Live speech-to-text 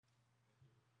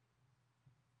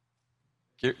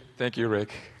Thank you,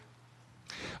 Rick.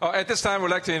 At this time, we'd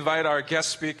like to invite our guest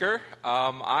speaker.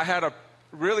 I had a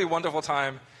really wonderful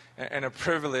time and a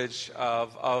privilege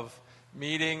of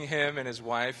meeting him and his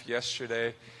wife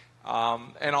yesterday,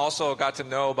 and also got to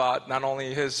know about not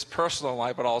only his personal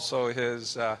life, but also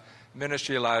his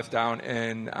ministry life down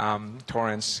in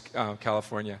Torrance,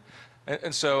 California.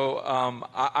 And so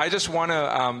I just want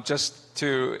to just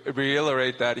to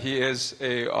reiterate that he is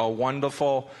a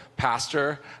wonderful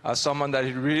pastor, someone that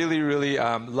he really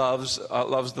loves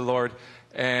the Lord.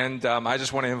 And I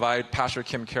just want to invite Pastor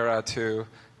Kim Kara to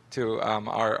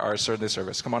our Sunday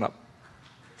service. Come on up.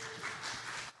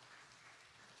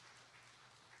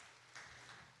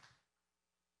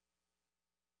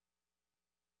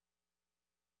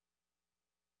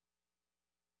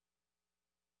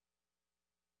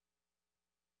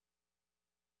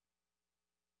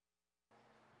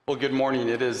 Well, good morning.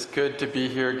 It is good to be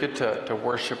here, good to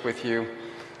worship with you.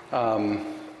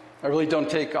 I really don't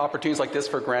take opportunities like this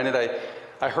for granted.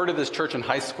 I heard of this church in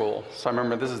high school, so I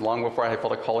remember this is long before I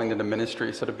felt a calling into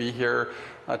ministry. So to be here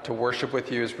to worship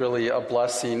with you is really a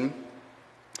blessing.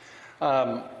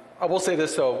 I will say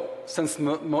this, though, since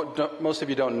most of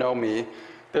you don't know me,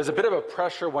 there's a bit of a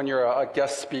pressure when you're a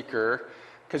guest speaker,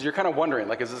 because you're kind of wondering,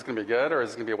 like, is this going to be good, or is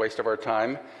this going to be a waste of our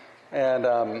time?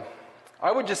 And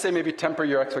I would just say maybe temper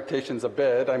your expectations a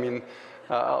bit. I mean,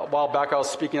 a while back I was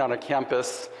speaking on a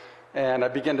campus, and I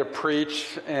began to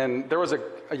preach, and there was a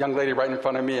young lady right in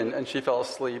front of me, and she fell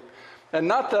asleep. And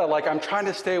not that, like, I'm trying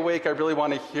to stay awake, I really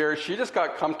want to hear. She just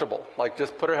got comfortable, like,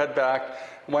 just put her head back,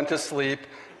 went to sleep.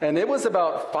 And it was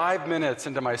about 5 minutes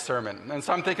into my sermon. And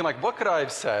so I'm thinking, like, what could I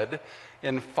have said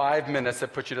in 5 minutes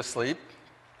that put you to sleep?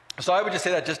 So I would just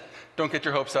say that just don't get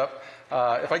your hopes up.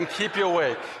 If I can keep you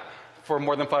awake for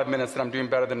more than 5 minutes, then I'm doing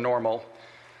better than normal.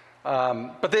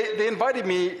 But they invited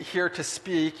me here to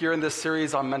speak. You're in this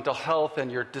series on mental health,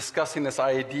 and you're discussing this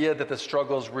idea that the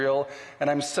struggle is real. And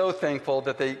I'm so thankful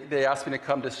that they asked me to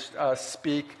come to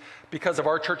speak because of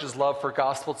our church's love for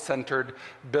gospel-centered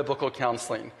biblical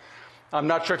counseling. I'm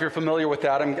not sure if you're familiar with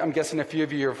that. I'm guessing a few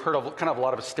of you have heard of kind of a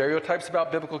lot of stereotypes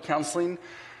about biblical counseling.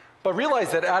 But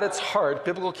realize that at its heart,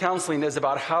 biblical counseling is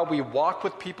about how we walk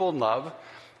with people in love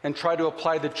and try to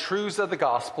apply the truths of the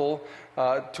gospel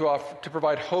to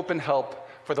provide hope and help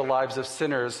for the lives of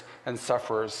sinners and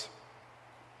sufferers.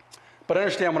 But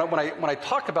understand, when I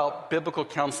talk about biblical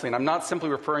counseling, I'm not simply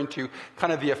referring to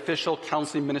kind of the official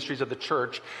counseling ministries of the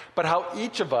church, but how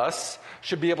each of us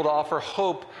should be able to offer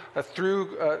hope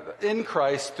in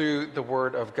Christ through the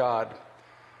Word of God.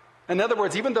 In other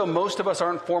words, even though most of us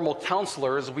aren't formal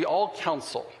counselors, we all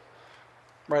counsel.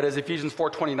 Right, as Ephesians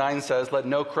 4:29 says, let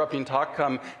no corrupting talk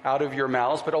come out of your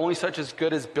mouths, but only such as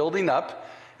good as building up,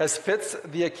 as fits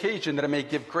the occasion, that it may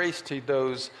give grace to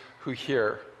those who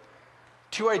hear.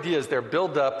 Two ideas there,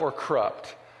 build up or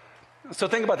corrupt. So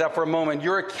think about that for a moment.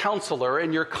 You're a counselor,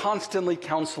 and you're constantly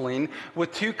counseling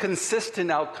with two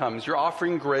consistent outcomes. You're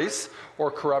offering grace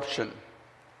or corruption.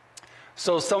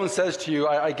 So someone says to you,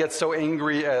 I get so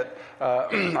angry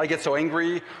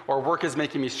or work is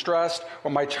making me stressed, or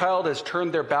my child has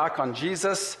turned their back on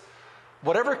Jesus.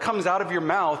 Whatever comes out of your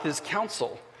mouth is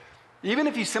counsel. Even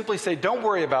if you simply say, don't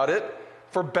worry about it,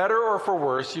 for better or for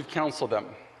worse, you've counseled them.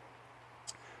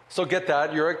 So get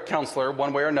that, you're a counselor,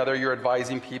 one way or another. You're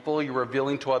advising people, you're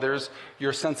revealing to others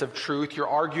your sense of truth, you're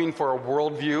arguing for a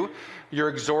worldview, you're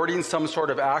exhorting some sort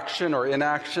of action or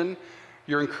inaction.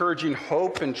 You're encouraging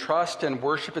hope and trust and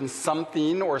worship in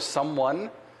something or someone.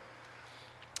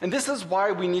 And this is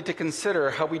why we need to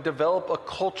consider how we develop a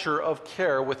culture of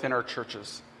care within our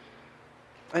churches.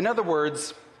 In other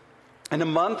words, in a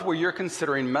month where you're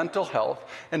considering mental health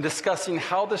and discussing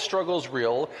how the struggle is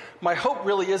real, my hope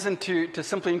really isn't to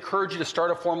simply encourage you to start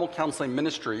a formal counseling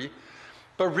ministry,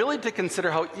 but really to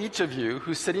consider how each of you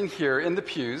who's sitting here in the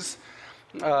pews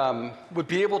would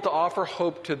be able to offer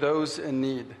hope to those in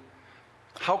need.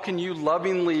 How can you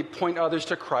lovingly point others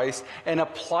to Christ and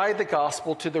apply the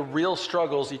gospel to the real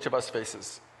struggles each of us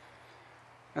faces?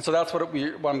 And so that's what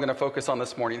I'm going to focus on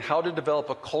this morning, how to develop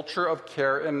a culture of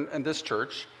care in this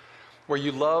church where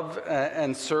you love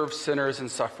and serve sinners and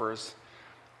sufferers.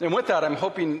 And with that, I'm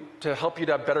hoping to help you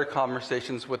to have better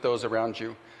conversations with those around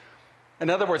you. In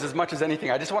other words, as much as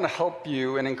anything, I just want to help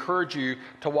you and encourage you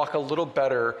to walk a little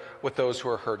better with those who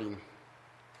are hurting.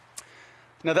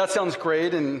 Now that sounds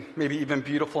great and maybe even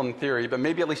beautiful in theory, but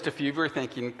maybe at least a few of you are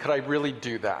thinking, could I really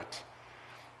do that?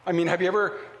 I mean, have you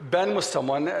ever been with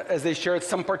someone as they shared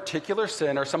some particular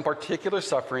sin or some particular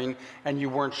suffering and you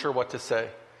weren't sure what to say?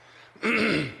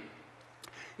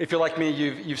 If you're like me,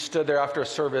 you've stood there after a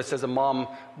service as a mom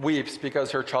weeps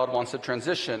because her child wants to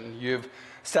transition. You've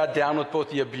sat down with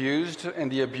both the abused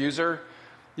and the abuser.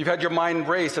 You've had your mind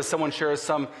race as someone shares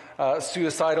some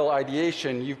suicidal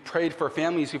ideation. You've prayed for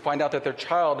families who find out that their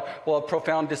child will have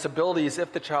profound disabilities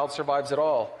if the child survives at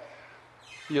all.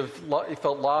 You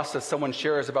felt lost as someone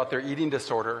shares about their eating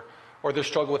disorder or their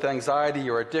struggle with anxiety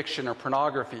or addiction or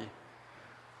pornography.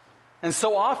 And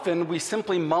so often we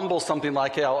simply mumble something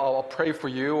like, hey, I'll pray for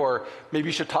you, or maybe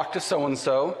you should talk to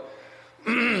so-and-so.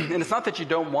 And it's not that you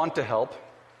don't want to help.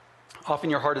 Often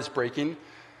your heart is breaking.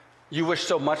 You wish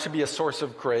so much to be a source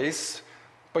of grace,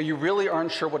 but you really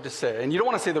aren't sure what to say. And you don't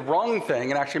want to say the wrong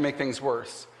thing and actually make things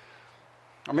worse.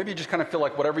 Or maybe you just kind of feel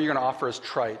like whatever you're going to offer is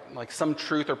trite, like some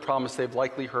truth or promise they've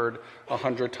likely heard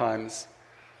 100 times.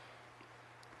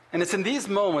 And it's in these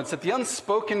moments that the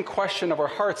unspoken question of our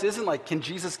hearts isn't like, can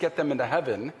Jesus get them into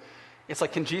heaven? It's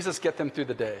like, can Jesus get them through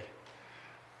the day?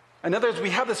 In other words,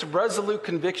 we have this resolute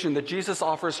conviction that Jesus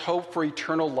offers hope for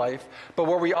eternal life, but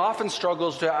where we often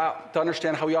struggle to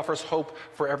understand how he offers hope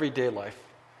for everyday life.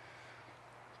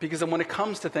 Because when it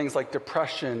comes to things like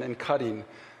depression and cutting,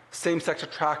 same-sex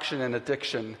attraction and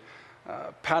addiction,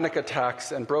 panic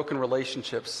attacks and broken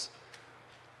relationships,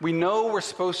 we know we're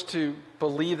supposed to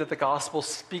believe that the gospel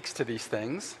speaks to these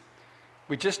things.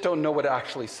 We just don't know what it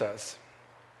actually says.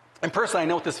 And personally, I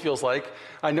know what this feels like.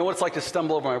 I know what it's like to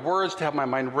stumble over my words, to have my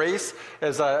mind race,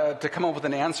 to come up with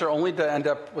an answer only to end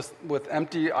up with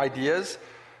empty ideas,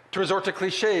 to resort to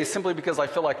cliches simply because I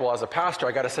feel like, well, as a pastor,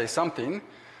 I got to say something.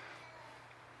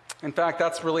 In fact,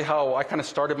 that's really how I kind of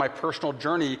started my personal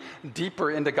journey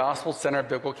deeper into gospel-centered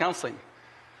biblical counseling.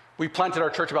 We planted our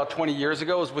church about 20 years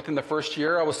ago. It was within the first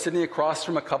year. I was sitting across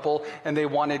from a couple, and they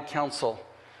wanted counsel.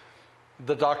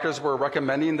 The doctors were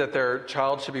recommending that their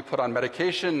child should be put on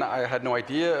medication. I had no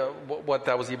idea what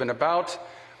that was even about.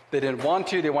 They didn't want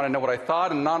to. They wanted to know what I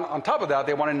thought. And on top of that,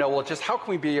 they wanted to know, well, just how can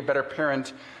we be a better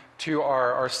parent to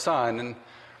our son? And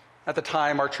at the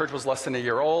time, our church was less than a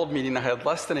year old, meaning I had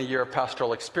less than a year of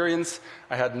pastoral experience.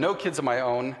 I had no kids of my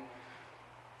own.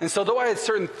 And so though I had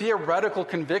certain theoretical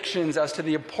convictions as to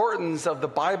the importance of the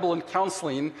Bible and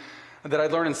counseling that I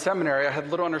learned in seminary, I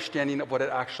had little understanding of what it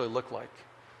actually looked like.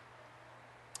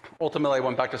 Ultimately, I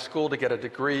went back to school to get a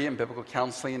degree in biblical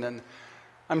counseling, and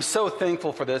I'm so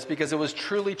thankful for this because it was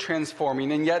truly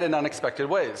transforming, and yet in unexpected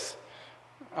ways.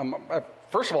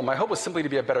 First of all, my hope was simply to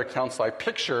be a better counselor. I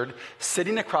pictured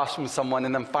sitting across from someone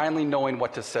and then finally knowing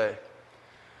what to say.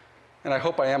 And I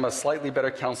hope I am a slightly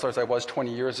better counselor as I was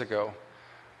 20 years ago.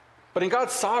 But in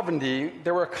God's sovereignty,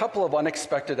 there were a couple of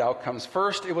unexpected outcomes.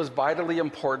 First, it was vitally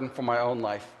important for my own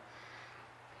life.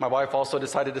 My wife also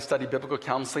decided to study biblical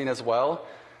counseling as well.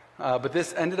 But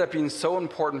this ended up being so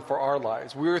important for our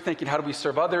lives. We were thinking, how do we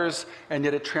serve others? And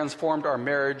yet it transformed our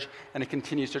marriage, and it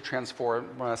continues to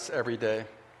transform us every day.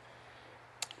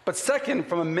 But second,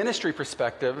 from a ministry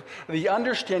perspective, the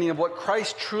understanding of what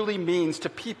Christ truly means to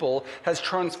people has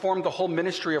transformed the whole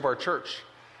ministry of our church.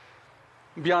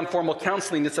 Beyond formal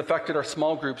counseling, it's affected our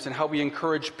small groups and how we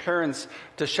encourage parents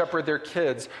to shepherd their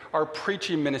kids, our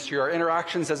preaching ministry, our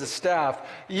interactions as a staff,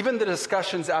 even the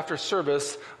discussions after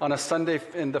service on a Sunday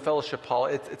in the fellowship hall.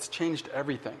 It's changed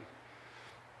everything.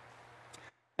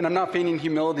 And I'm not feigning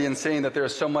humility in saying that there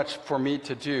is so much for me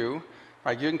to do.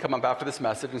 Right? You can come up after this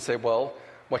message and say, well,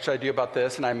 what should I do about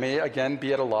this? And I may, again,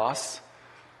 be at a loss.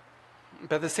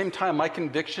 But at the same time, my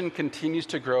conviction continues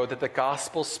to grow that the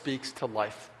gospel speaks to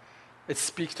life. It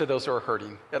speaks to those who are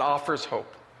hurting. It offers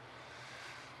hope.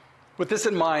 With this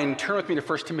in mind, turn with me to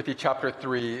 1 Timothy chapter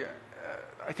 3.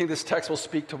 I think this text will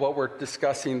speak to what we're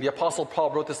discussing. The Apostle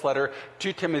Paul wrote this letter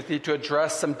to Timothy to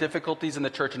address some difficulties in the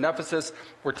church in Ephesus,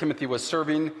 where Timothy was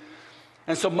serving.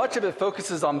 And so much of it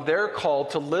focuses on their call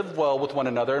to live well with one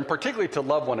another, and particularly to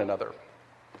love one another.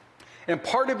 And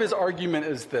part of his argument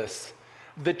is this.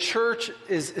 The church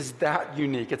is that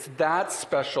unique. It's that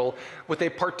special with a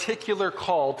particular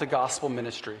call to gospel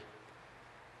ministry.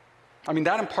 I mean,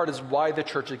 that in part is why the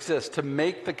church exists, to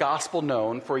make the gospel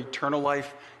known for eternal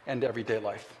life and everyday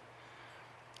life.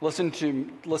 Listen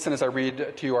as I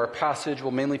read to you our passage.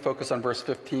 We'll mainly focus on verse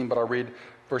 15, but I'll read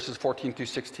verses 14 through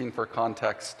 16 for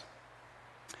context.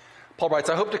 Paul writes,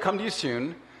 I hope to come to you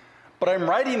soon, but I'm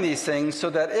writing these things so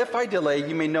that if I delay,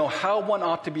 you may know how one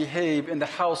ought to behave in the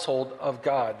household of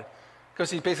God.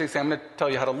 Because he's basically saying, I'm going to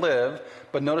tell you how to live,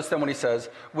 but notice then what he says,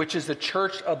 which is the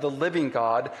church of the living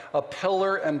God, a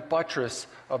pillar and buttress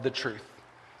of the truth.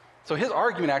 So his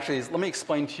argument actually is, let me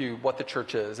explain to you what the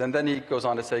church is. And then he goes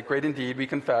on to say, great indeed, we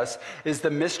confess, is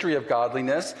the mystery of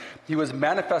godliness. He was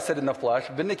manifested in the flesh,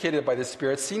 vindicated by the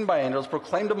Spirit, seen by angels,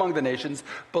 proclaimed among the nations,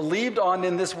 believed on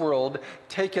in this world,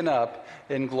 taken up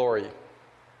in glory.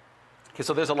 Okay,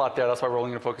 so there's a lot there. That's why we're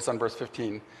only going to focus on verse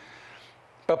 15.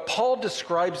 But Paul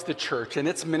describes the church and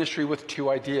its ministry with two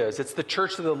ideas. It's the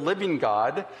church of the living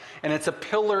God, and it's a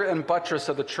pillar and buttress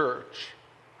of the church,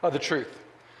 of the truth.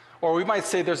 Or we might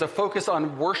say there's a focus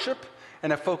on worship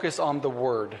and a focus on the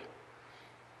word.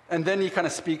 And then he kind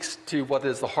of speaks to what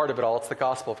is the heart of it all. It's the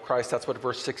gospel of Christ. That's what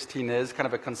verse 16 is, kind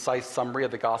of a concise summary of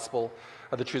the gospel,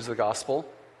 of the truths of the gospel.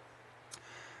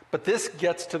 But this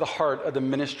gets to the heart of the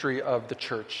ministry of the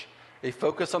church. A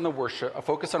focus on worship,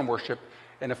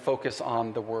 and a focus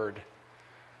on the word.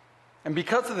 And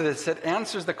because of this, it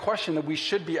answers the question that we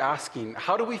should be asking.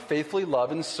 How do we faithfully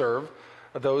love and serve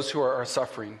those who are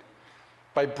suffering?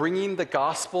 By bringing the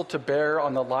gospel to bear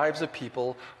on the lives of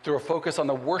people through a focus on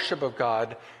the worship of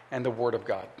God and the word of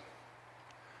God.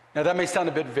 Now that may sound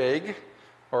a bit vague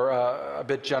or a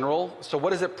bit general. So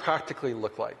what does it practically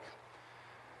look like?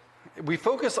 We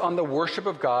focus on the worship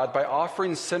of God by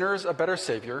offering sinners a better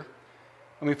Savior,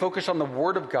 and we focus on the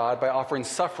word of God by offering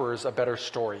sufferers a better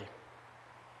story.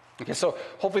 Okay, so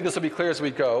hopefully this will be clear as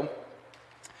we go.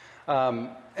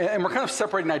 And we're kind of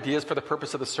separating ideas for the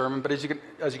purpose of the sermon, but as you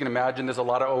can imagine, there's a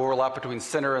lot of overlap between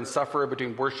sinner and sufferer,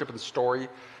 between worship and story.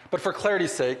 But for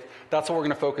clarity's sake, that's what we're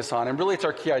going to focus on. And really, it's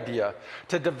our key idea.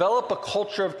 To develop a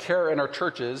culture of care in our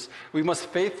churches, we must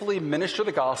faithfully minister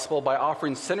the gospel by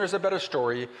offering sinners a better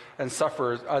story and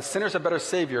sinners a better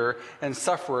Savior and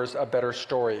sufferers a better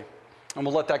story. And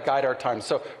we'll let that guide our time.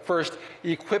 So first,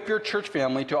 equip your church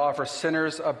family to offer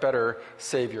sinners a better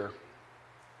Savior.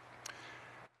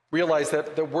 Realize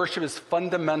that worship is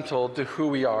fundamental to who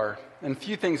we are, and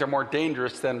few things are more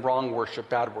dangerous than wrong worship,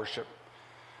 bad worship.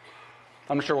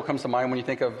 I'm not sure what comes to mind when you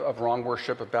think of wrong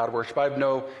worship, of bad worship. I have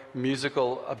no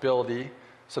musical ability,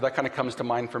 so that kind of comes to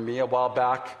mind for me. A while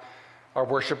back, our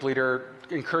worship leader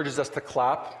encourages us to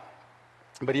clap,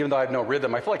 but even though I have no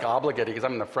rhythm, I feel like obligated because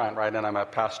I'm in the front, right, and I'm a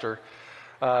pastor.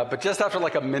 But just after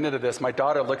like a minute of this, my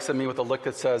daughter looks at me with a look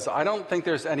that says, I don't think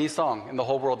there's any song in the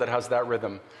whole world that has that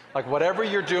rhythm. Like whatever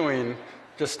you're doing,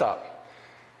 just stop.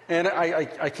 And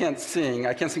I can't sing.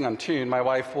 I can't sing on tune. My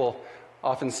wife will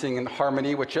often sing in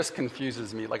harmony, which just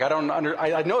confuses me. Like I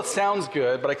know it sounds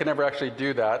good, but I can never actually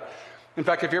do that. In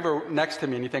fact, if you're ever next to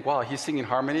me and you think, wow, he's singing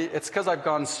harmony, it's because I've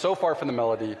gone so far from the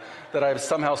melody that I've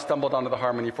somehow stumbled onto the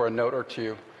harmony for a note or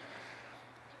two.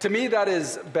 To me, that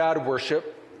is bad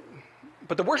worship.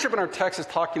 But the worship in our text is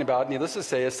talking about, needless to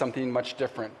say, is something much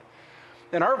different.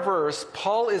 In our verse,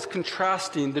 Paul is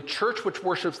contrasting the church which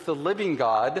worships the living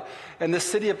God and the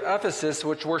city of Ephesus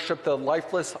which worship the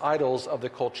lifeless idols of the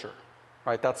culture.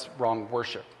 Right? That's wrong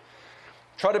worship.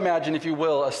 Try to imagine, if you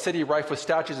will, a city rife with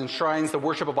statues and shrines. The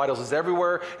worship of idols is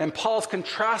everywhere, and Paul's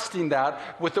contrasting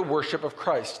that with the worship of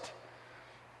Christ.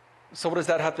 So what does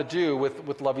that have to do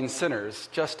with loving sinners?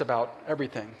 Just about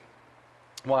everything.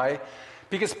 Why?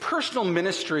 Because personal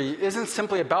ministry isn't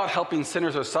simply about helping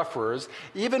sinners or sufferers.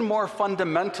 Even more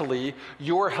fundamentally,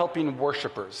 you're helping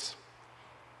worshipers.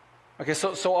 Okay,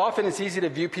 so often it's easy to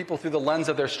view people through the lens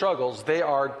of their struggles. They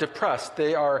are depressed.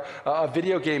 They are a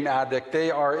video game addict.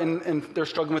 They're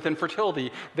struggling with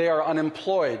infertility. They are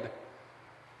unemployed.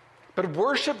 But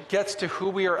worship gets to who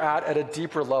we are at a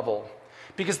deeper level.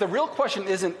 Because the real question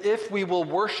isn't if we will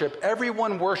worship.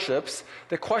 Everyone worships.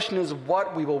 The question is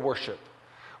what we will worship.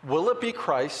 Will it be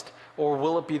Christ, or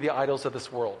will it be the idols of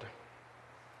this world?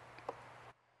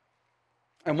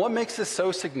 And what makes this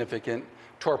so significant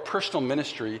to our personal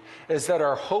ministry is that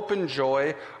our hope and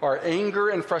joy, our anger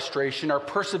and frustration, our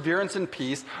perseverance and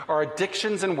peace, our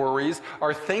addictions and worries,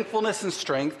 our thankfulness and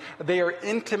strength, they are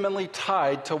intimately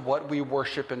tied to what we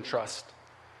worship and trust.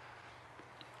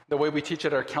 The way we teach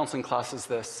at our counseling class is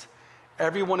this: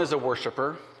 everyone is a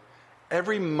worshiper,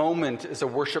 every moment is a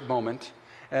worship moment,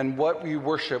 and what we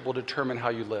worship will determine how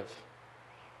you live.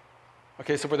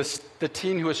 Okay, so for the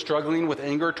teen who is struggling with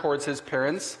anger towards his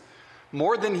parents,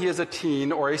 more than he is a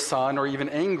teen or a son or even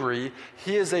angry,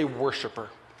 he is a worshiper.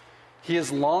 He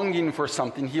is longing for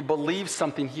something. He believes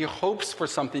something. He hopes for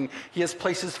something. He has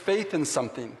placed his faith in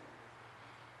something.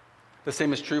 The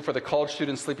same is true for the college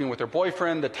student sleeping with her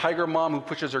boyfriend, the tiger mom who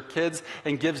pushes her kids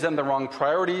and gives them the wrong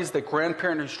priorities, the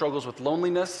grandparent who struggles with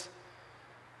loneliness.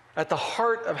 At the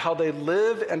heart of how they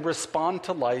live and respond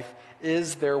to life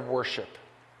is their worship.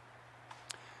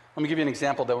 Let me give you an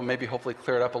example that will maybe hopefully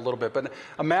clear it up a little bit. But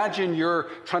imagine you're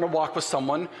trying to walk with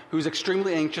someone who's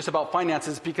extremely anxious about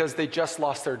finances because they just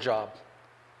lost their job.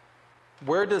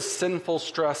 Where does sinful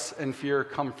stress and fear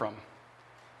come from?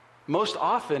 Most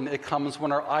often, it comes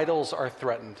when our idols are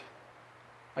threatened.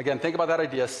 Again, think about that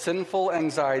idea. Sinful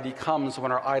anxiety comes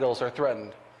when our idols are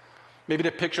threatened. Maybe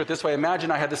to picture it this way,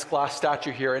 imagine I had this glass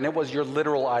statue here and it was your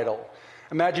literal idol.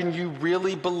 Imagine you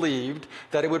really believed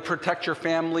that it would protect your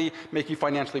family, make you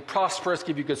financially prosperous,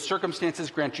 give you good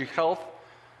circumstances, grant you health.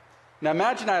 Now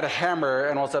imagine I had a hammer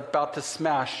and I was about to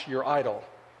smash your idol.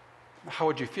 How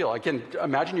would you feel? Again,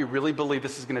 imagine you really believe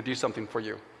this is going to do something for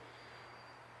you.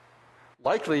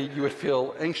 Likely you would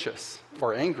feel anxious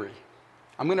or angry.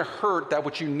 I'm going to hurt that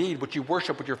what you need, what you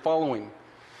worship, what you're following.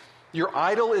 Your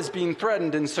idol is being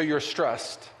threatened, and so you're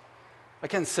stressed.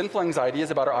 Again, sinful anxiety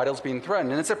is about our idols being threatened,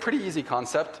 and it's a pretty easy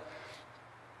concept.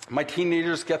 My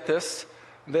teenagers get this.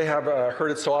 They have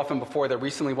heard it so often before that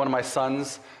recently one of my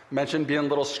sons mentioned being a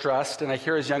little stressed, and I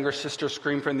hear his younger sister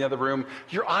scream from the other room,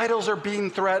 "Your idols are being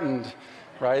threatened,"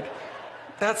 right?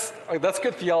 That's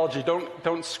good theology.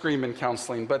 Don't scream in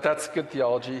counseling, but that's good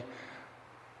theology.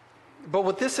 But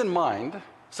with this in mind,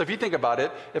 so if you think about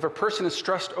it, if a person is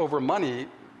stressed over money,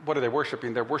 what are they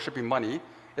worshiping? They're worshiping money.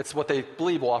 It's what they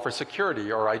believe will offer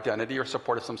security or identity or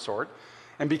support of some sort.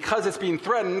 And because it's being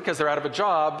threatened, because they're out of a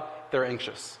job, they're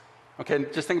anxious. Okay,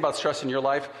 just think about stress in your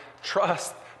life.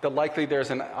 Trust that likely there's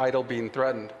an idol being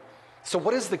threatened. So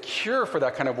what is the cure for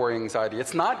that kind of worry and anxiety?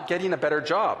 It's not getting a better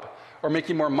job or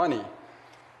making more money.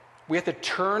 We have to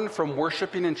turn from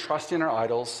worshiping and trusting our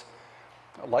idols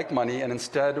like money and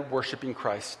instead worshiping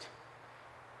Christ.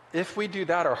 If we do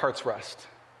that, our hearts rest.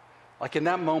 Like in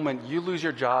that moment, you lose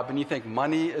your job and you think,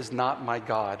 money is not my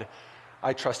God.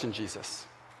 I trust in Jesus.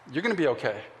 You're going to be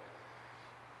okay.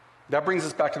 That brings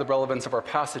us back to the relevance of our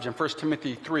passage. In 1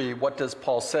 Timothy 3, what does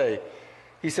Paul say?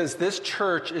 He says, this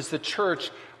church is the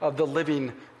church of the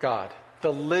living God.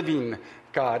 The living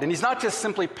God. And he's not just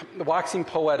simply waxing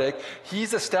poetic.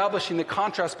 He's establishing the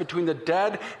contrast between the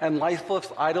dead and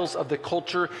lifeless idols of the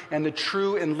culture and the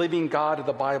true and living God of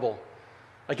the Bible.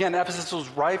 Again, Ephesus was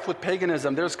rife with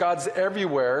paganism. There's gods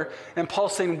everywhere. And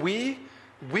Paul's saying,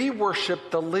 we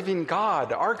worship the living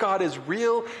God. Our God is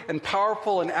real and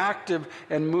powerful and active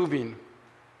and moving.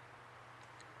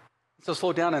 So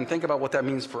slow down and think about what that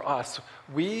means for us.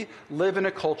 We live in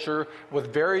a culture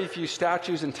with very few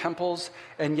statues and temples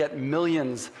and yet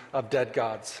millions of dead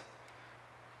gods.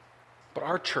 But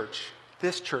our church,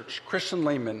 this church, Christian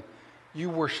laymen, you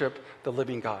worship the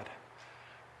living God.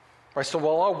 Right, so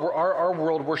while our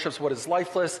world worships what is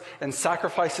lifeless and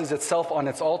sacrifices itself on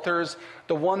its altars,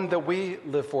 the one that we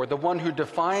live for, the one who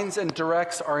defines and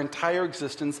directs our entire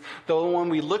existence, the one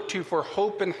we look to for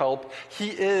hope and help, he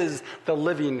is the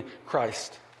living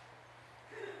Christ.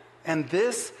 And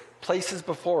this places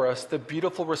before us the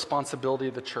beautiful responsibility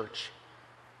of the church.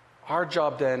 Our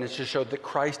job then is to show that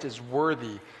Christ is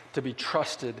worthy to be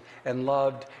trusted and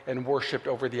loved and worshiped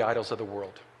over the idols of the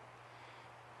world.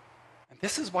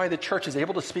 This is why the church is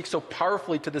able to speak so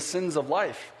powerfully to the sins of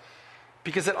life,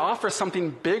 because it offers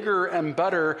something bigger and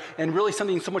better and really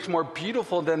something so much more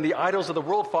beautiful than the idols of the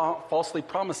world falsely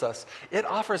promise us. It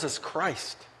offers us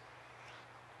Christ.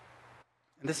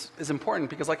 And this is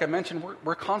important because, like I mentioned,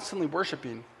 we're constantly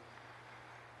worshiping.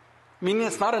 Meaning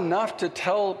it's not enough to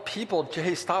tell people,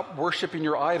 hey, stop worshiping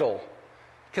your idol,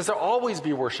 because they'll always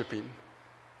be worshiping.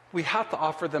 We have to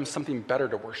offer them something better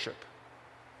to worship.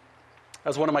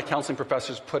 As one of my counseling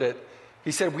professors put it, he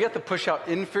said, we have to push out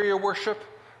inferior worship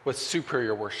with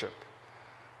superior worship.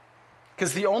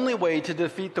 Because the only way to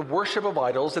defeat the worship of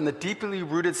idols and the deeply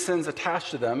rooted sins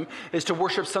attached to them is to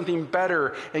worship something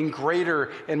better and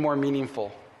greater and more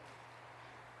meaningful.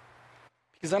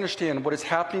 Because understand what is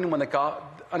happening when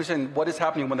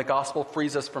the gospel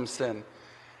frees us from sin.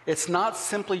 It's not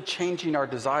simply changing our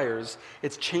desires,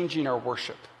 it's changing our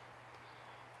worship.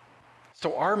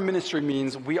 So our ministry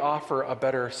means we offer a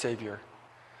better Savior.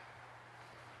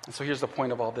 And so here's the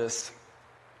point of all this.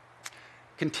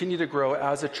 Continue to grow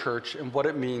as a church in what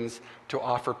it means to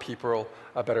offer people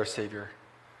a better Savior.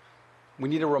 We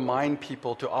need to remind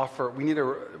people we need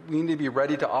to be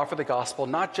ready to offer the gospel,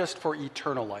 not just for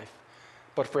eternal life,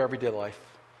 but for everyday life.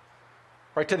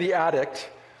 Right, to the addict,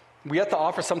 we have to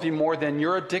offer something more than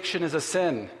your addiction is a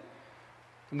sin.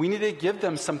 We need to give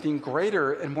them something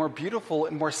greater and more beautiful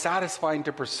and more satisfying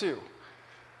to pursue.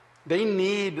 They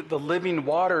need the living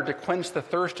water to quench the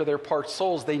thirst of their parched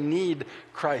souls. They need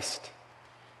Christ.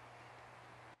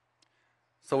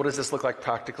 So what does this look like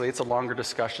practically? It's a longer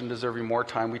discussion, deserving more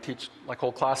time. We teach like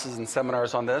whole classes and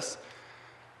seminars on this.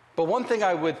 But one thing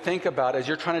I would think about as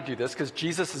you're trying to do this, because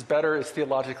Jesus is better is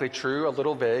theologically true, a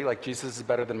little vague, like Jesus is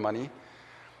better than money,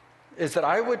 is that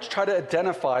I would try to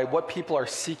identify what people are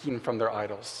seeking from their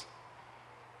idols.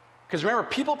 Because remember,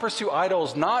 people pursue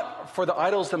idols not for the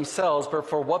idols themselves, but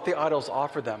for what the idols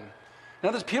offer them. In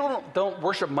other words, people don't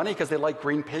worship money because they like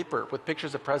green paper with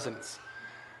pictures of presidents.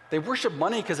 They worship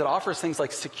money because it offers things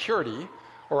like security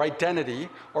or identity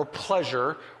or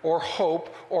pleasure or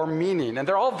hope or meaning. And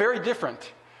they're all very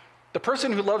different. The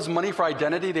person who loves money for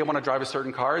identity, they want to drive a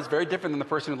certain car, is very different than the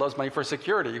person who loves money for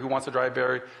security, who wants to drive a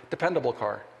very dependable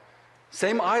car.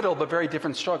 Same idol, but very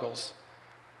different struggles.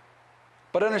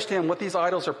 But understand what these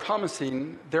idols are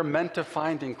promising, they're meant to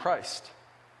find in Christ.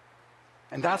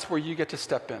 And that's where you get to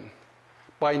step in.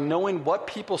 By knowing what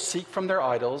people seek from their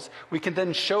idols, we can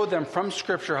then show them from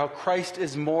Scripture how Christ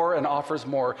is more and offers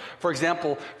more. For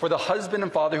example, for the husband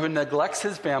and father who neglects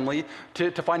his family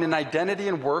to find an identity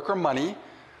in work or money,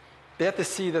 they have to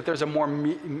see that there's a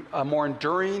more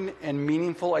enduring and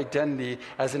meaningful identity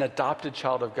as an adopted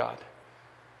child of God.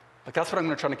 Like, that's what I'm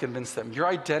going to try to convince them. Your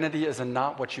identity is in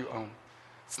not what you own.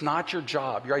 It's not your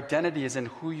job. Your identity is in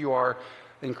who you are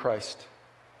in Christ.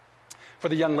 For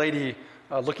the young lady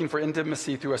looking for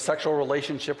intimacy through a sexual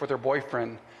relationship with her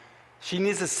boyfriend, she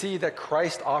needs to see that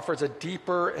Christ offers a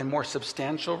deeper and more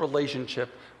substantial relationship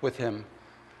with him.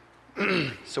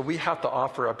 So we have to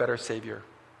offer a better Savior.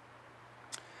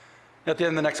 At the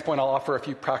end of the next point, I'll offer a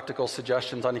few practical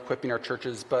suggestions on equipping our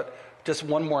churches, but just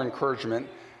one more encouragement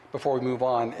before we move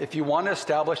on. If you want to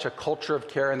establish a culture of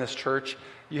care in this church,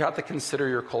 you have to consider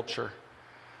your culture.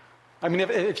 I mean,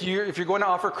 if you're going to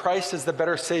offer Christ as the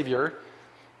better Savior,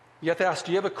 you have to ask,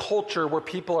 do you have a culture where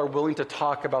people are willing to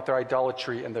talk about their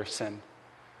idolatry and their sin?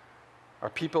 Are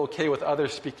people okay with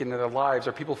others speaking in their lives?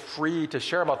 Are people free to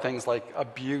share about things like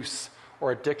abuse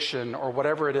or addiction or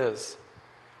whatever it is?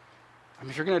 I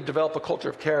mean, if you're going to develop a culture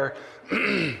of care,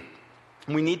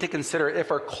 we need to consider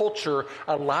if our culture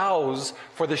allows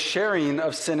for the sharing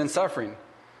of sin and suffering.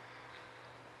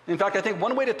 In fact, I think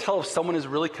one way to tell if someone is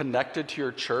really connected to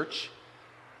your church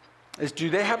is, do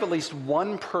they have at least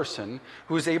one person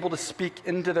who is able to speak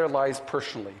into their lives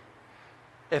personally?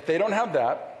 If they don't have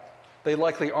that, they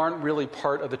likely aren't really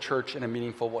part of the church in a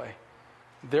meaningful way.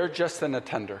 They're just an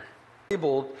attender,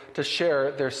 able to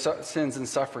share their sins and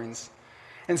sufferings.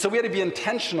 And so we had to be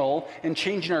intentional in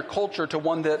changing our culture to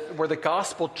one where the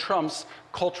gospel trumps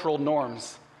cultural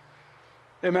norms.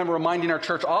 I remember reminding our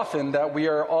church often that we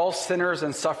are all sinners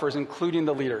and sufferers, including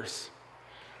the leaders.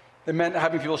 It meant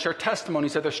having people share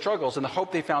testimonies of their struggles and the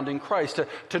hope they found in Christ,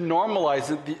 to normalize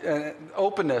the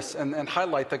openness and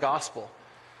highlight the gospel.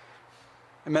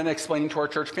 It meant explaining to our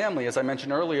church family, as I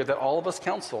mentioned earlier, that all of us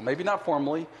counsel, maybe not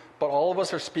formally, but all of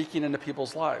us are speaking into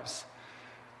people's lives.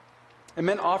 It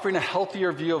meant offering a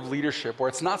healthier view of leadership, where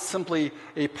it's not simply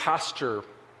a pastor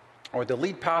or the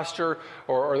lead pastor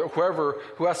or whoever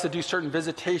who has to do certain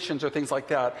visitations or things like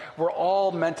that. We're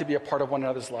all meant to be a part of one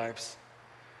another's lives.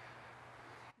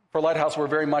 For Lighthouse, we're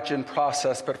very much in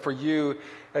process, but for you,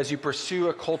 as you pursue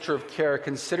a culture of care,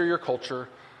 consider your culture.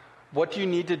 What do you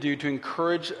need to do to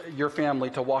encourage your family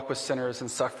to walk with sinners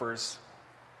and sufferers?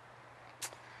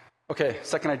 Okay,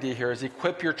 second idea here is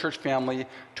equip your church family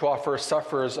to offer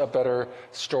sufferers a better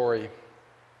story.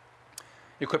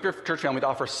 Equip your church family to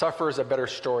offer sufferers a better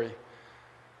story.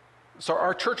 So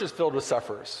our church is filled with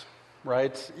sufferers,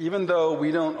 right? Even though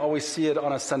we don't always see it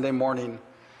on a Sunday morning.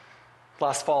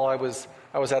 Last fall, I was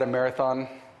at a marathon,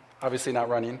 obviously not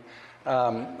running,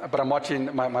 but I'm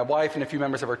watching my wife and a few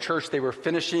members of our church. They were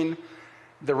finishing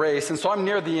the race, and so I'm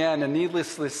near the end, and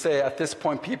needless to say, at this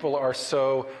point, people are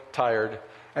so tired,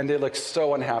 and they look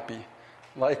so unhappy.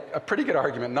 Like a pretty good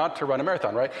argument not to run a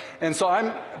marathon, right? And so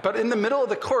but in the middle of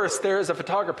the course, there is a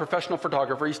professional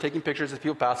photographer. He's taking pictures as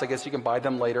people pass. I guess you can buy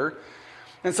them later.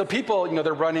 And so people,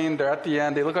 they're running, they're at the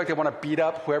end, they look like they want to beat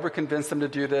up whoever convinced them to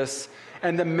do this.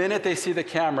 And the minute they see the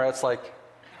camera, it's like,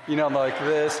 like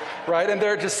this, right? And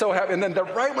they're just so happy. And then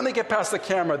right when they get past the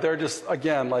camera, they're just,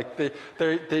 again, like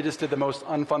they just did the most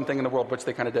unfun thing in the world, which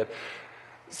they kind of did.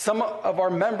 Some of our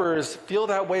members feel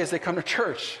that way as they come to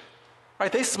church,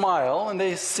 right? They smile and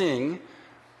they sing,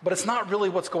 but it's not really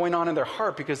what's going on in their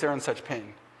heart because they're in such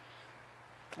pain.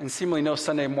 And seemingly no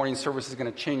Sunday morning service is going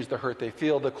to change the hurt they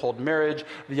feel, the cold marriage,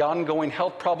 the ongoing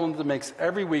health problems that makes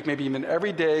every week, maybe even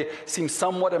every day, seem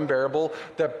somewhat unbearable,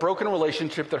 that broken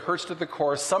relationship that hurts to the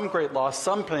core, some great loss,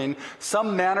 some pain,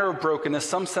 some manner of brokenness,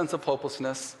 some sense of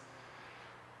hopelessness.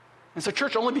 And so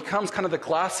church only becomes kind of the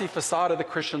glassy facade of the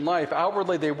Christian life.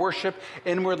 Outwardly they worship,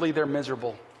 inwardly they're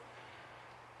miserable.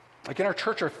 Again, our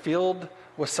church are filled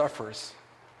with sufferers.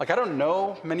 Like, I don't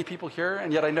know many people here,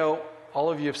 and yet I know all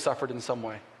of you have suffered in some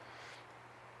way.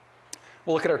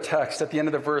 We'll look at our text. At the end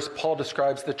of the verse, Paul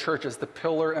describes the church as the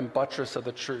pillar and buttress of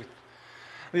the truth.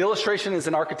 The illustration is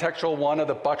an architectural one of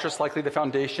the buttress, likely the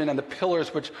foundation, and the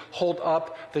pillars which hold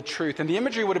up the truth. And the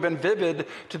imagery would have been vivid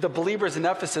to the believers in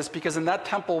Ephesus, because in that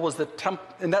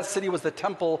city was the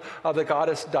temple of the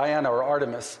goddess Diana, or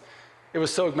Artemis. It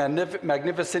was so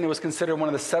magnificent, it was considered one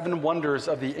of the 7 wonders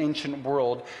of the ancient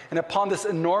world. And upon this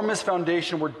enormous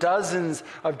foundation were dozens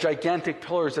of gigantic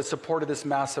pillars that supported this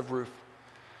massive roof.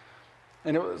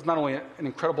 And it was not only an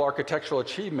incredible architectural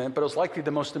achievement, but it was likely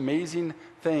the most amazing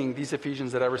thing these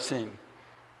Ephesians had ever seen.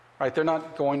 Right? They're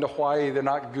not going to Hawaii, they're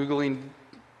not Googling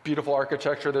beautiful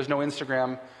architecture, there's no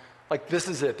Instagram. Like, this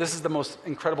is it. This is the most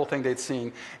incredible thing they'd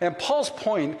seen. And Paul's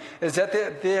point is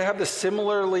that they have the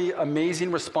similarly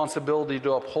amazing responsibility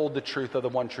to uphold the truth of the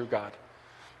one true God.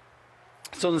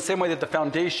 So in the same way that the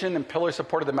foundation and pillars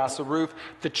supported the massive roof,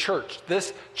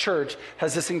 this church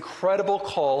has this incredible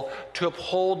call to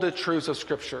uphold the truths of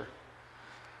Scripture.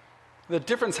 The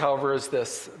difference, however, is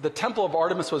this. The temple of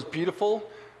Artemis was beautiful,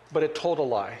 but it told a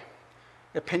lie.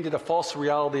 It painted a false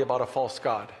reality about a false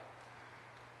God.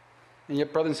 And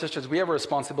yet, brothers and sisters, we have a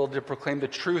responsibility to proclaim the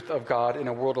truth of God in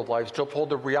a world of lies, to uphold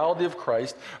the reality of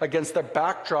Christ against the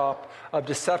backdrop of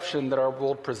deception that our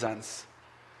world presents.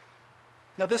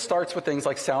 Now, this starts with things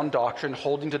like sound doctrine,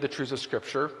 holding to the truths of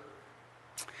Scripture.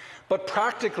 But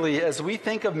practically, as we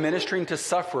think of ministering to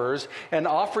sufferers and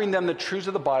offering them the truths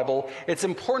of the Bible, it's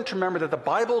important to remember that the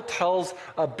Bible tells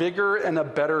a bigger and a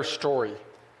better story.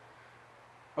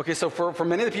 Okay, so for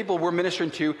many of the people we're ministering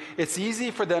to, it's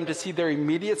easy for them to see their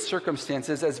immediate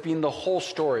circumstances as being the whole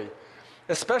story,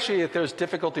 especially if there's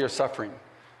difficulty or suffering.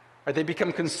 Right? They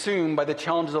become consumed by the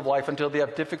challenges of life until they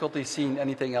have difficulty seeing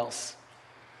anything else.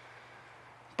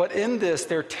 But in this,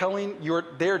 they're telling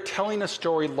a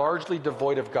story largely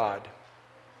devoid of God.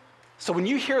 So when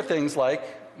you hear things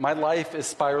like, my life is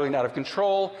spiraling out of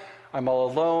control, I'm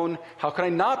all alone, how can I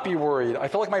not be worried? I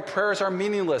feel like my prayers are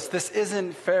meaningless, this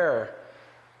isn't fair.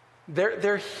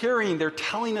 They're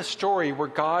telling a story where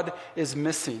God is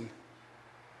missing.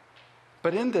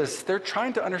 But in this, they're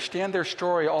trying to understand their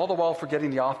story, all the while forgetting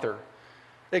the author,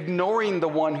 ignoring the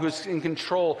one who's in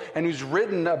control and who's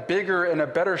written a bigger and a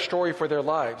better story for their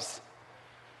lives.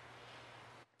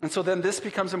 And so then this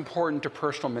becomes important to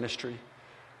personal ministry.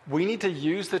 We need to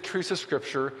use the truths of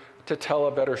Scripture to tell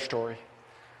a better story.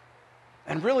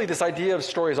 And really, this idea of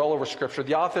story is all over Scripture.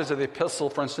 The authors of the epistle,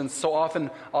 for instance, so often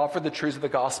offer the truths of the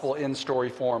gospel in story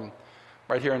form.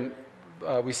 Right here,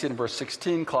 we see it in verse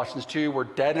 16, Colossians 2, we're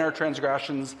dead in our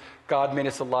transgressions, God made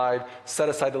us alive, set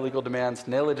aside the legal demands,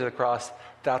 nailed it to the cross.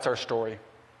 That's our story.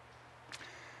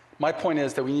 My point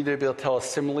is that we need to be able to tell a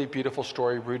similarly beautiful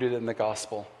story rooted in the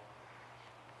gospel.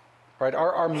 Right?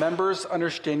 Our members'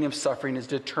 understanding of suffering is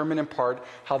determined in part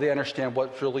how they understand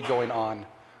what's really going on.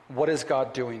 What is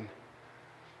God doing?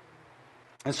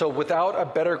 And so without a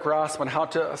better grasp on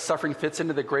how suffering fits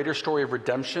into the greater story of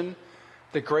redemption,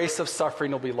 the grace of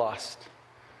suffering will be lost.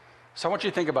 So I want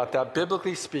you to think about that.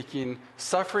 Biblically speaking,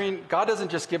 suffering, God doesn't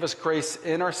just give us grace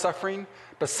in our suffering,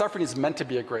 but suffering is meant to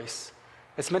be a grace.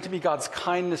 It's meant to be God's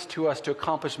kindness to us to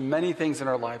accomplish many things in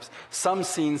our lives, some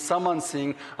seen, some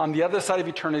unseen. On the other side of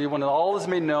eternity, when all is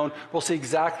made known, we'll see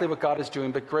exactly what God is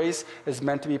doing, but grace is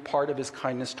meant to be part of his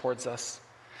kindness towards us.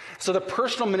 So the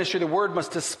personal ministry of the Word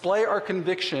must display our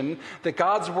conviction that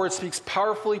God's Word speaks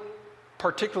powerfully,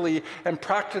 particularly and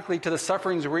practically to the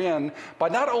sufferings we're in by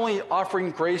not only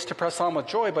offering grace to press on with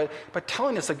joy, but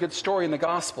telling us a good story in the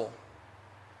gospel.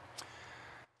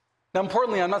 Now,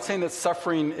 importantly, I'm not saying that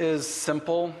suffering is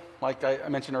simple. Like I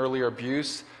mentioned earlier,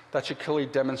 abuse. That should clearly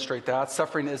demonstrate that.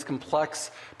 Suffering is complex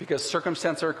because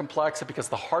circumstances are complex and because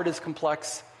the heart is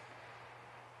complex.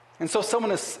 And so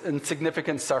someone is in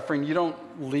significant suffering, you don't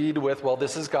lead with, well,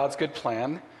 this is God's good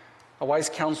plan. A wise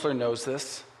counselor knows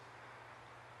this.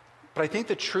 But I think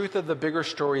the truth of the bigger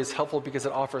story is helpful because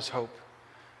it offers hope.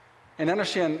 And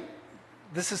understand,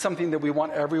 this is something that we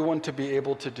want everyone to be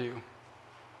able to do.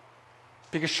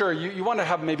 Because sure, you want to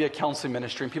have maybe a counseling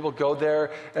ministry, and people go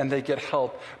there and they get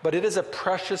help. But it is a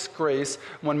precious grace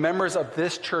when members of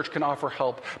this church can offer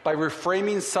help by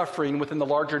reframing suffering within the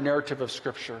larger narrative of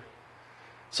Scripture.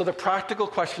 So the practical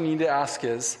question you need to ask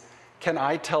is, can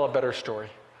I tell a better story?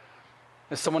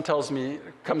 If someone comes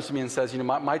to me and says,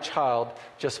 my child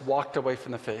just walked away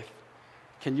from the faith,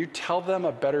 can you tell them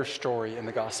a better story in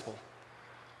the gospel?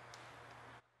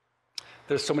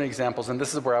 There's so many examples, and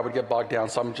this is where I would get bogged down,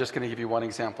 so I'm just going to give you one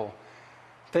example.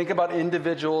 Think about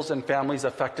individuals and families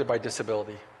affected by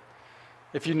disability.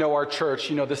 If you know our church,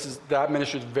 you know that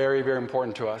ministry is very, very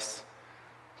important to us.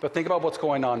 But think about what's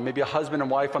going on. Maybe a husband and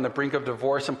wife on the brink of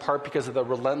divorce, in part because of the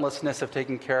relentlessness of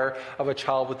taking care of a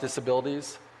child with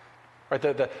disabilities. right?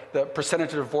 The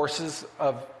percentage of divorces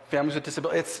of families with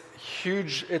disability, it's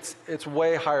huge. It's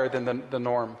way higher than the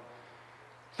norm.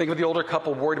 Think of the older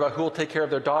couple worried about who will take care of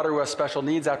their daughter who has special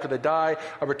needs after they die,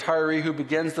 a retiree who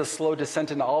begins the slow descent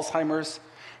into Alzheimer's.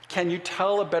 Can you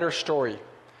tell a better story?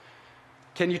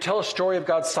 Can you tell a story of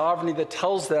God's sovereignty that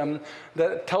tells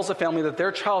a family that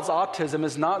their child's autism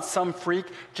is not some freak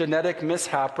genetic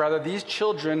mishap? Rather, these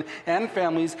children and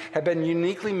families have been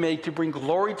uniquely made to bring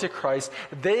glory to Christ.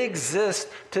 They exist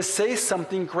to say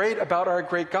something great about our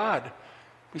great God.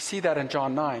 We see that in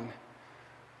John 9.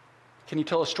 Can you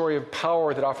tell a story of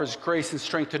power that offers grace and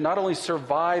strength to not only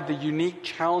survive the unique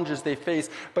challenges they face,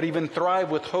 but even thrive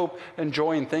with hope and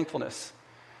joy and thankfulness?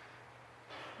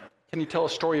 Can you tell a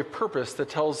story of purpose that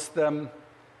tells them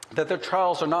that their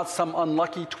trials are not some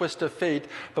unlucky twist of fate,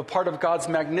 but part of God's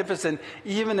magnificent,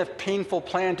 even if painful,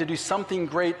 plan to do something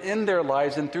great in their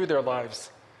lives and through their lives?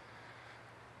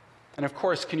 And of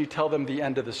course, can you tell them the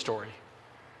end of the story?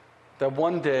 That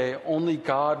one day, only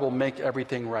God will make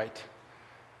everything right.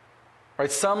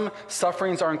 Right? Some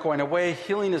sufferings aren't going away.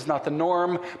 Healing is not the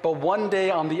norm. But one day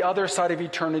on the other side of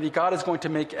eternity, God is going to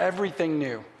make everything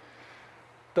new.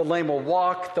 The lame will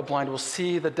walk, the blind will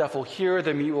see, the deaf will hear,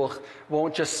 the mute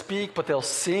won't just speak, but they'll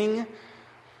sing.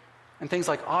 And things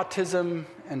like autism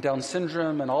and Down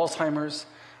syndrome and Alzheimer's,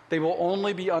 they will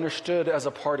only be understood as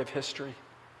a part of history.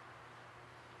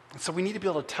 And so we need to be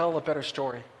able to tell a better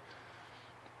story.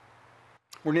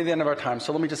 We're near the end of our time,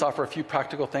 so let me just offer a few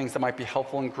practical things that might be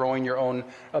helpful in growing your own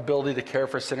ability to care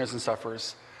for sinners and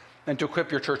sufferers and to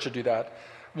equip your church to do that.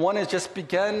 One is just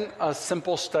begin a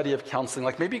simple study of counseling.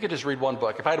 Like maybe you could just read one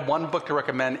book. If I had one book to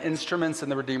recommend, Instruments in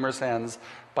the Redeemer's Hands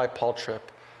by Paul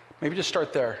Tripp. Maybe just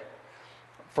start there.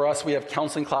 For us, we have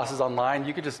counseling classes online.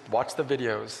 You could just watch the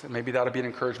videos, and maybe that'll be an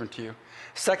encouragement to you.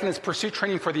 Second is pursue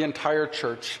training for the entire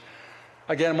church.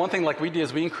 Again, one thing like we do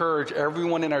is we encourage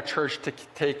everyone in our church to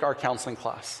take our counseling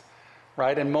class,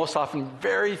 right? And most often,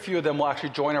 very few of them will actually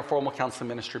join our formal counseling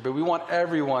ministry, but we want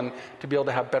everyone to be able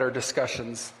to have better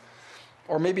discussions.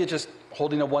 Or maybe just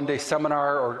holding a one-day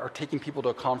seminar or taking people to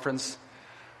a conference.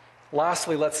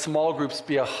 Lastly, let small groups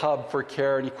be a hub for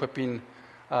care and equipping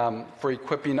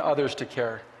others to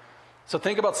care. So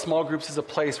think about small groups as a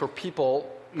place where people,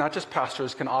 not just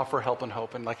pastors, can offer help and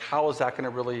hope. And like, how is that going to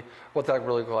really, what's that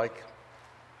really look like?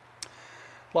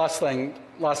 Last thing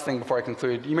before I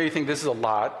conclude. You may think this is a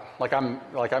lot.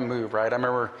 I'm moved, right? I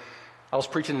remember I was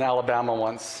preaching in Alabama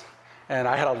once, and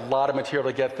I had a lot of material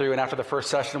to get through. And after the first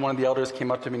session, one of the elders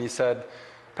came up to me and he said,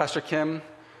 "Pastor Kim,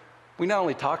 we not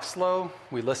only talk slow,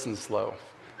 we listen slow."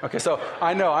 Okay, so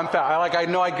I know I'm fast. I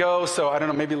know I go, so I don't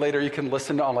know. Maybe later you can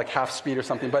listen on like half speed or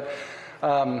something. But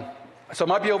so it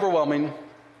might be overwhelming.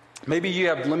 Maybe you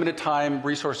have limited time,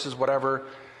 resources, whatever.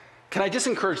 Can I just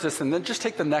encourage this and then just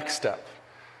take the next step?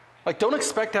 Like, don't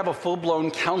expect to have a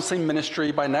full-blown counseling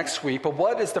ministry by next week, but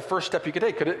what is the first step you could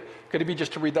take? Could it be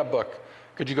just to read that book?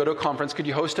 Could you go to a conference? Could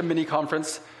you host a mini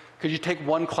conference? Could you take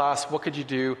one class? What could you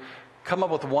do? Come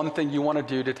up with one thing you want to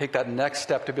do to take that next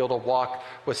step to be able to walk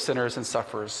with sinners and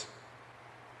sufferers.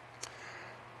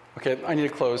 Okay, I need to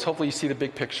close. Hopefully you see the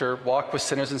big picture. Walk with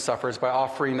sinners and sufferers by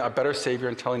offering a better Savior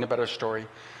and telling a better story.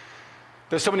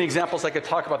 There's so many examples I could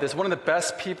talk about this. One of the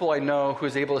best people I know who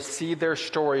is able to see their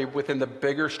story within the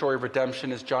bigger story of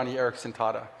redemption is Joni Eareckson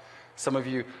Tada. Some of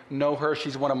you know her.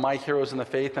 She's one of my heroes in the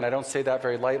faith, and I don't say that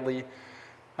very lightly.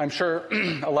 I'm sure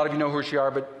a lot of you know who she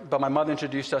are, but my mother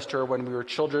introduced us to her when we were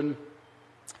children.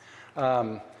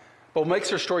 But what makes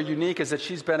her story unique is that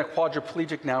she's been a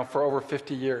quadriplegic now for over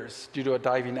 50 years due to a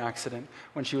diving accident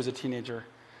when she was a teenager.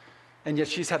 And yet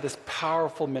she's had this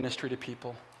powerful ministry to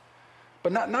people.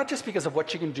 But not just because of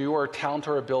what she can do or her talent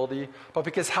or ability, but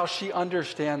because how she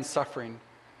understands suffering.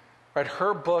 Right?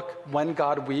 Her book, When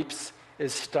God Weeps,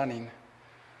 is stunning.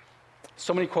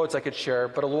 So many quotes I could share,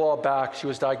 but a little while back, she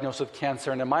was diagnosed with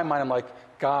cancer. And in my mind, I'm like,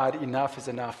 God, enough is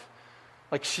enough.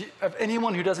 Like, of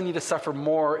anyone who doesn't need to suffer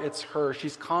more, it's her.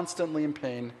 She's constantly in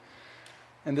pain.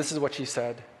 And this is what she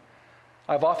said.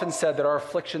 I've often said that our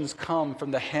afflictions come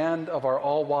from the hand of our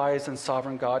all-wise and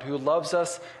sovereign God who loves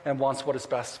us and wants what is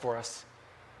best for us.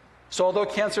 So although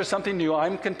cancer is something new,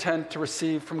 I'm content to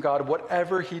receive from God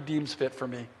whatever he deems fit for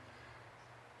me.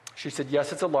 She said,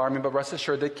 yes, it's alarming, but rest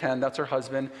assured that Ken, that's her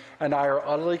husband, and I are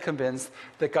utterly convinced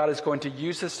that God is going to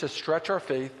use this to stretch our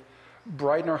faith,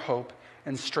 brighten our hope,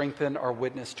 and strengthen our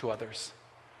witness to others.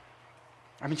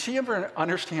 I mean, she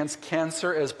understands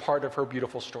cancer as part of her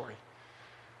beautiful story.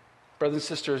 Brothers and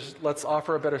sisters, let's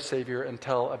offer a better Savior and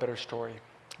tell a better story.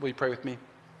 Will you pray with me?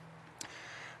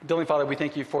 Heavenly Father, we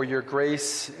thank you for your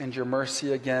grace and your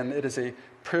mercy. Again, it is a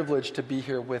privilege to be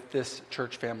here with this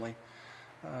church family.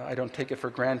 I don't take it for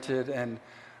granted. And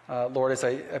Lord, as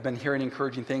I've been hearing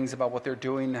encouraging things about what they're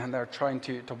doing and they're trying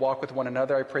to walk with one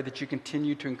another, I pray that you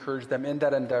continue to encourage them in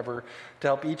that endeavor to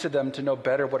help each of them to know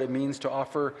better what it means to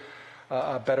offer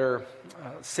a better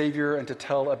Savior and to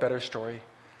tell a better story.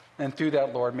 And through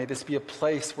that, Lord, may this be a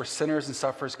place where sinners and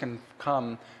sufferers can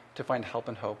come to find help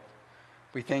and hope.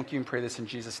 We thank you and pray this in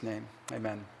Jesus' name.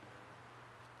 Amen.